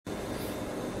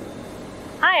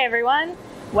Hi everyone!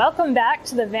 Welcome back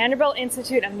to the Vanderbilt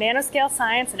Institute of Nanoscale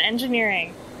Science and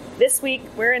Engineering. This week,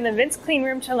 we're in the VINSE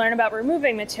cleanroom to learn about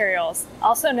removing materials,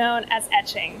 also known as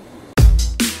etching.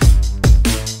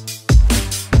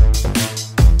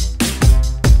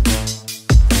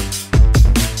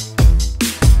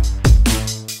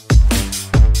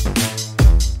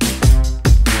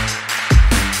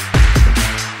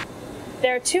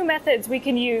 There are two methods we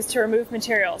can use to remove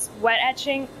materials, wet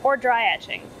etching or dry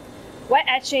etching. Wet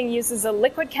etching uses a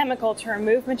liquid chemical to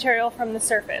remove material from the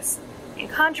surface. In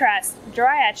contrast,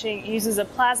 dry etching uses a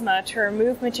plasma to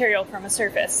remove material from a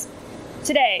surface.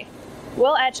 Today,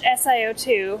 we'll etch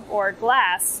SiO2, or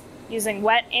glass, using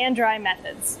wet and dry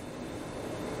methods.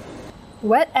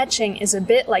 Wet etching is a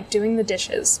bit like doing the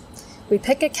dishes. We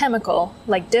pick a chemical,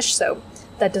 like dish soap,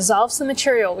 that dissolves the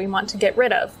material we want to get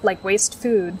rid of, like waste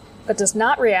food, but does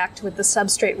not react with the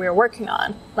substrate we are working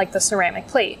on, like the ceramic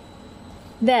plate.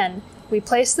 Then, we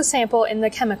place the sample in the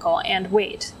chemical and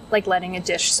wait, like letting a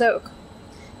dish soak.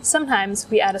 Sometimes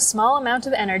we add a small amount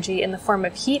of energy in the form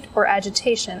of heat or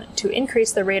agitation to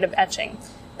increase the rate of etching,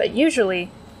 but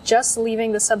usually, just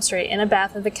leaving the substrate in a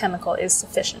bath of the chemical is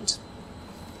sufficient.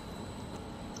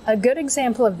 A good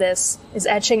example of this is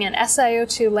etching an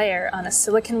SiO2 layer on a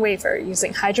silicon wafer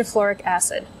using hydrofluoric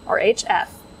acid, or HF.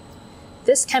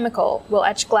 This chemical will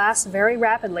etch glass very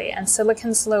rapidly and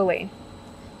silicon slowly.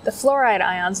 The fluoride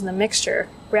ions in the mixture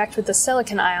react with the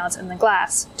silicon ions in the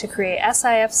glass to create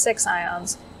SiF6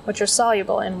 ions, which are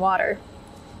soluble in water.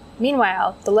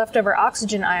 Meanwhile, the leftover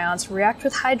oxygen ions react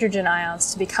with hydrogen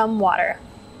ions to become water.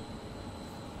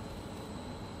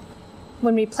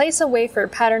 When we place a wafer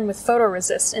patterned with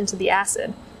photoresist into the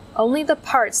acid, only the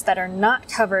parts that are not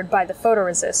covered by the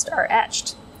photoresist are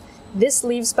etched. This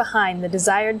leaves behind the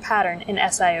desired pattern in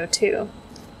SiO2.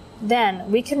 Then,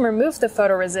 we can remove the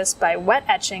photoresist by wet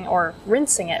etching or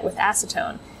rinsing it with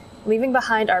acetone, leaving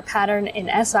behind our pattern in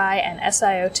Si and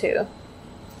SiO2.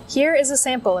 Here is a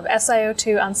sample of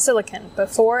SiO2 on silicon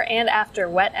before and after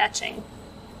wet etching.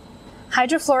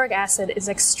 Hydrofluoric acid is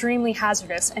extremely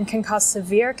hazardous and can cause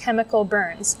severe chemical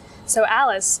burns, so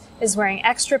Alice is wearing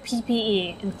extra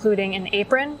PPE, including an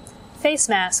apron, face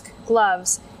mask,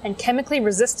 gloves, and chemically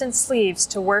resistant sleeves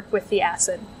to work with the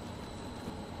acid.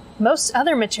 Most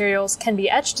other materials can be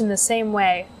etched in the same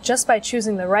way, just by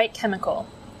choosing the right chemical.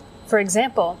 For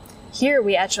example, here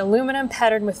we etch aluminum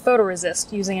patterned with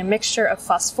photoresist using a mixture of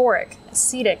phosphoric,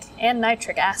 acetic, and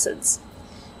nitric acids.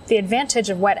 The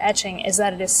advantage of wet etching is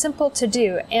that it is simple to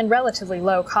do and relatively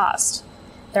low cost.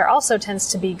 There also tends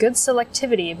to be good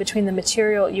selectivity between the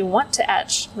material you want to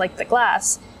etch, like the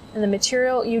glass, and the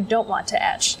material you don't want to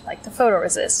etch, like the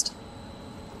photoresist.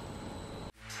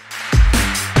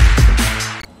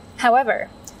 However,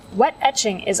 wet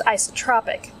etching is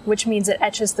isotropic, which means it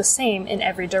etches the same in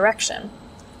every direction.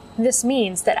 This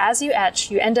means that as you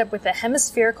etch, you end up with a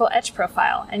hemispherical etch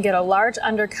profile and get a large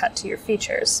undercut to your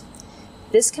features.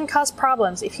 This can cause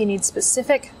problems if you need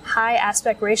specific high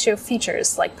aspect ratio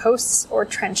features like posts or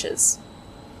trenches.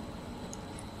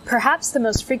 Perhaps the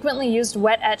most frequently used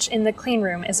wet etch in the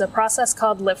cleanroom is a process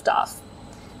called liftoff.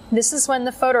 This is when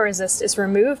the photoresist is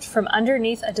removed from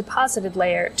underneath a deposited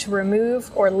layer to remove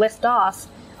or lift off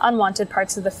unwanted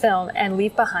parts of the film and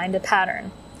leave behind a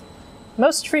pattern.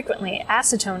 Most frequently,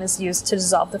 acetone is used to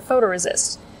dissolve the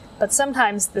photoresist, but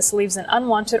sometimes this leaves an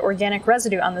unwanted organic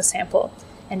residue on the sample,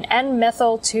 and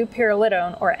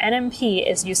N-methyl-2-pyrrolidone, or NMP,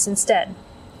 is used instead.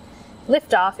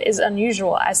 Liftoff is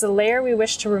unusual as the layer we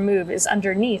wish to remove is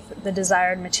underneath the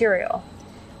desired material.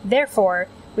 Therefore,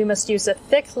 we must use a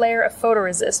thick layer of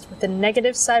photoresist with a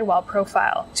negative sidewall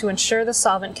profile to ensure the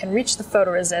solvent can reach the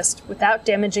photoresist without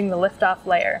damaging the liftoff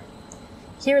layer.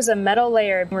 Here is a metal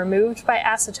layer removed by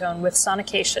acetone with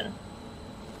sonication.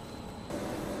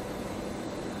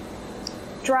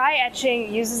 Dry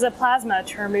etching uses a plasma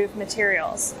to remove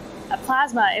materials. A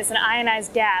plasma is an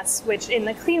ionized gas, which in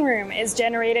the cleanroom is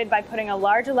generated by putting a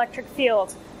large electric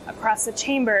field across a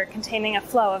chamber containing a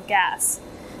flow of gas.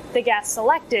 The gas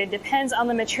selected depends on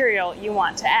the material you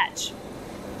want to etch.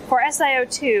 For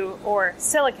SiO2, or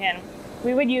silicon,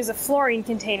 we would use a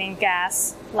fluorine-containing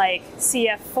gas, like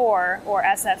CF4 or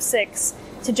SF6,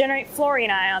 to generate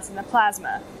fluorine ions in the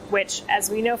plasma, which, as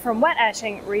we know from wet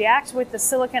etching, react with the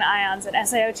silicon ions in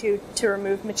SiO2 to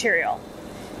remove material.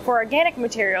 For organic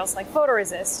materials, like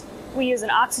photoresist, we use an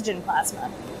oxygen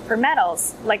plasma. For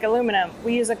metals, like aluminum,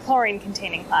 we use a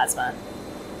chlorine-containing plasma.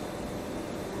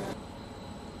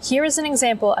 Here is an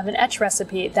example of an etch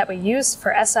recipe that we use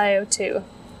for SiO2.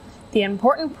 The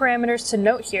important parameters to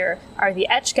note here are the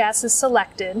etch gases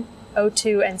selected,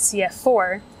 O2 and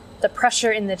CF4, the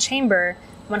pressure in the chamber,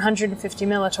 150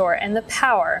 millitorr, and the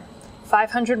power,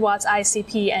 500 watts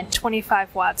ICP and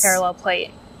 25 watts parallel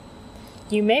plate.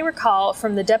 You may recall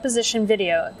from the deposition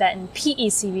video that in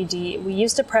PECVD we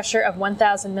used a pressure of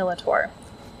 1000 millitorr.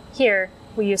 Here,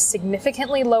 we use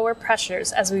significantly lower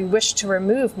pressures as we wish to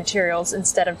remove materials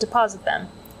instead of deposit them.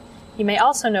 You may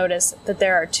also notice that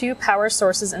there are two power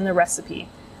sources in the recipe,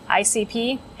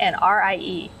 ICP and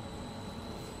RIE.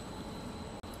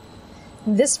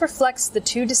 This reflects the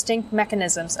two distinct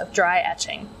mechanisms of dry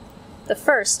etching. The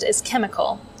first is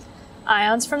chemical.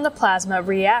 Ions from the plasma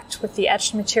react with the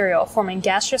etched material, forming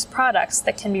gaseous products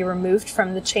that can be removed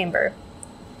from the chamber.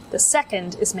 The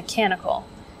second is mechanical.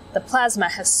 The plasma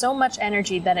has so much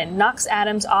energy that it knocks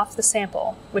atoms off the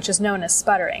sample, which is known as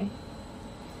sputtering.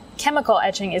 Chemical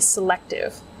etching is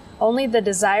selective. Only the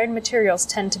desired materials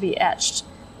tend to be etched,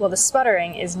 while the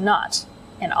sputtering is not,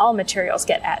 and all materials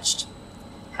get etched.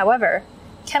 However,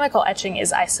 chemical etching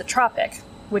is isotropic,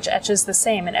 which etches the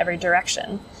same in every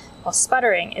direction, while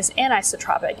sputtering is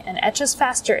anisotropic and etches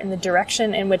faster in the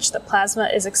direction in which the plasma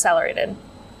is accelerated.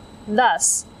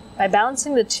 Thus, by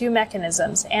balancing the two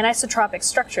mechanisms, anisotropic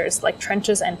structures like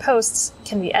trenches and posts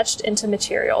can be etched into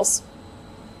materials.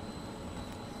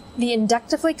 The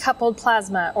inductively coupled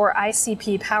plasma, or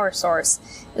ICP power source,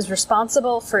 is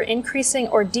responsible for increasing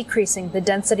or decreasing the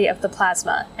density of the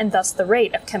plasma, and thus the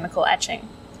rate of chemical etching.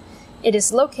 It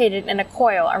is located in a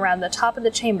coil around the top of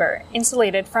the chamber,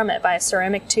 insulated from it by a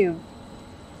ceramic tube.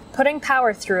 Putting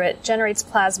power through it generates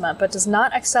plasma but does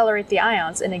not accelerate the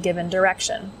ions in a given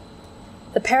direction.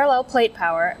 The parallel plate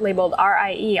power, labeled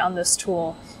RIE on this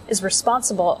tool, is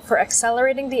responsible for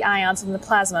accelerating the ions in the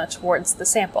plasma towards the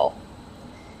sample.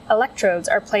 Electrodes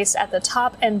are placed at the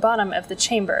top and bottom of the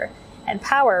chamber, and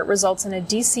power results in a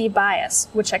DC bias,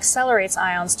 which accelerates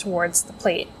ions towards the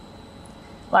plate.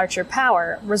 Larger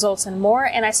power results in more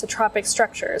anisotropic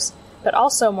structures, but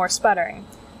also more sputtering,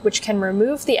 which can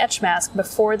remove the etch mask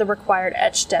before the required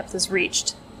etch depth is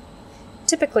reached.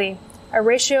 Typically, a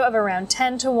ratio of around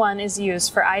 10:1 is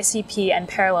used for ICP and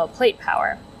parallel plate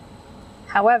power.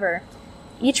 However,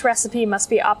 each recipe must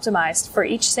be optimized for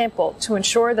each sample to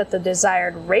ensure that the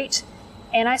desired rate,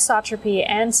 anisotropy,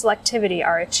 and selectivity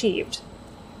are achieved.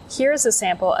 Here is a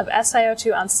sample of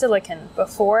SiO2 on silicon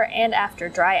before and after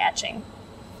dry etching.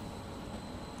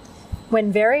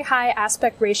 When very high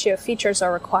aspect ratio features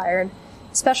are required,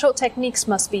 special techniques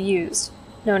must be used,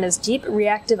 known as deep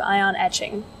reactive ion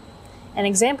etching. An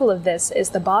example of this is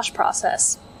the Bosch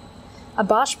process. A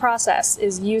Bosch process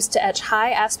is used to etch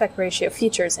high aspect ratio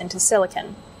features into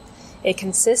silicon. It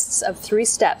consists of 3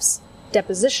 steps: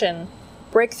 deposition,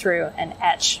 breakthrough, and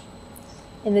etch.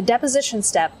 In the deposition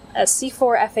step, a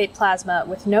C4F8 plasma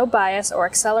with no bias or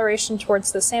acceleration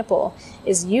towards the sample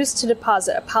is used to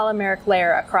deposit a polymeric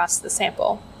layer across the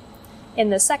sample.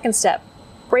 In the second step,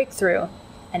 breakthrough,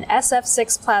 an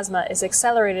SF6 plasma is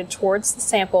accelerated towards the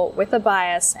sample with a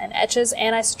bias and etches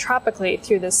anisotropically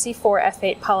through the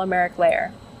C4F8 polymeric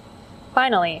layer.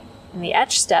 Finally, in the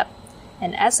etch step,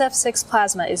 an SF6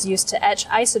 plasma is used to etch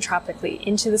isotropically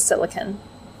into the silicon.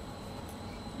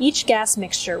 Each gas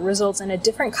mixture results in a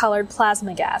different colored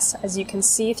plasma gas, as you can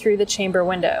see through the chamber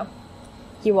window.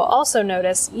 You will also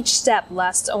notice each step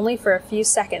lasts only for a few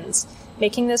seconds,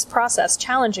 making this process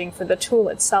challenging for the tool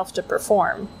itself to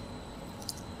perform.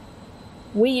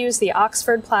 We use the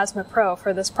Oxford Plasma Pro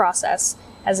for this process,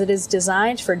 as it is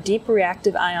designed for deep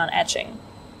reactive ion etching.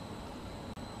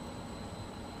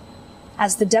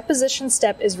 As the deposition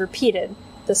step is repeated,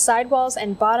 the sidewalls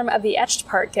and bottom of the etched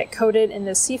part get coated in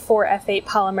the C4F8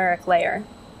 polymeric layer.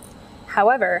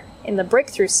 However, in the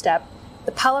breakthrough step,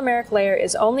 the polymeric layer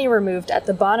is only removed at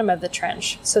the bottom of the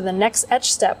trench, so the next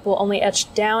etch step will only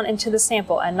etch down into the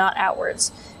sample and not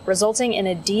outwards, resulting in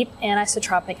a deep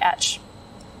anisotropic etch.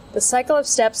 The cycle of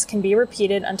steps can be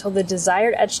repeated until the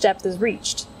desired etch depth is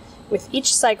reached, with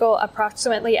each cycle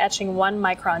approximately etching 1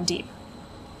 micron deep.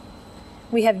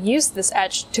 We have used this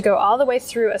etch to go all the way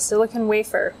through a silicon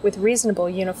wafer with reasonable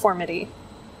uniformity.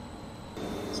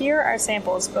 Here are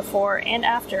samples before and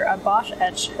after a Bosch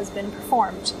etch has been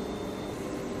performed.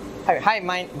 Hi,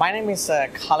 my name is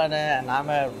Kalana, and I'm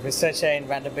a researcher in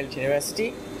Vanderbilt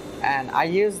University, and I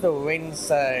use the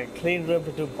VINSE clean room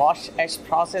to do Bosch etch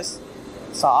process.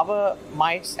 So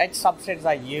my etch substrates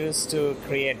are used to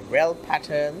create well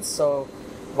patterns. So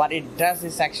what it does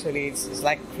is actually it's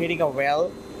like creating a well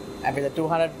and with a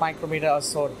 200 micrometer or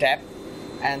so depth,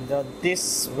 and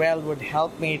this well would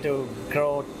help me to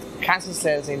grow cancer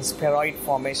cells in spheroid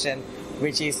formation,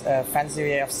 which is a fancy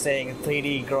way of saying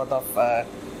 3D growth of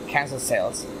cancer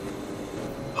cells.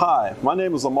 Hi, my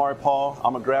name is Amari Paul.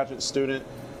 I'm a graduate student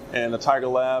in the Tiger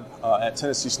Lab at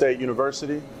Tennessee State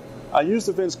University. I use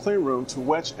the VINSE cleanroom to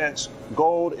wet etch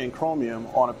gold and chromium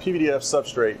on a PVDF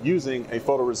substrate using a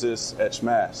photoresist etch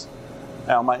mask.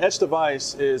 Now, my etch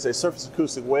device is a surface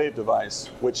acoustic wave device,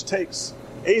 which takes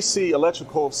AC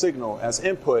electrical signal as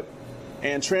input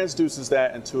and transduces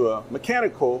that into a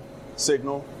mechanical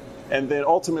signal, and then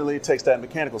ultimately takes that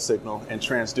mechanical signal and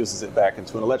transduces it back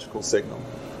into an electrical signal.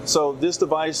 So this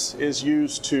device is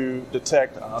used to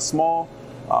detect small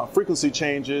frequency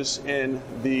changes in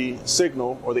the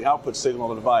signal or the output signal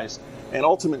of the device, and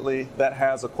ultimately that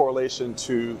has a correlation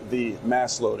to the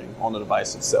mass loading on the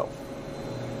device itself.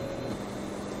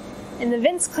 In the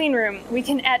VINSE cleanroom, we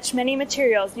can etch many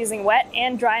materials using wet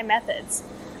and dry methods.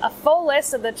 A full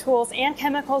list of the tools and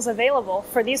chemicals available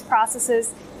for these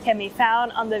processes can be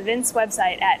found on the VINSE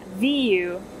website at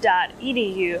vu.edu/VINSE.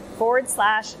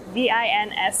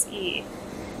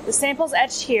 The samples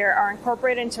etched here are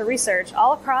incorporated into research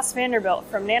all across Vanderbilt,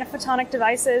 from nanophotonic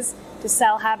devices to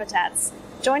cell habitats.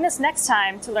 Join us next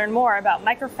time to learn more about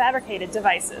microfabricated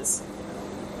devices.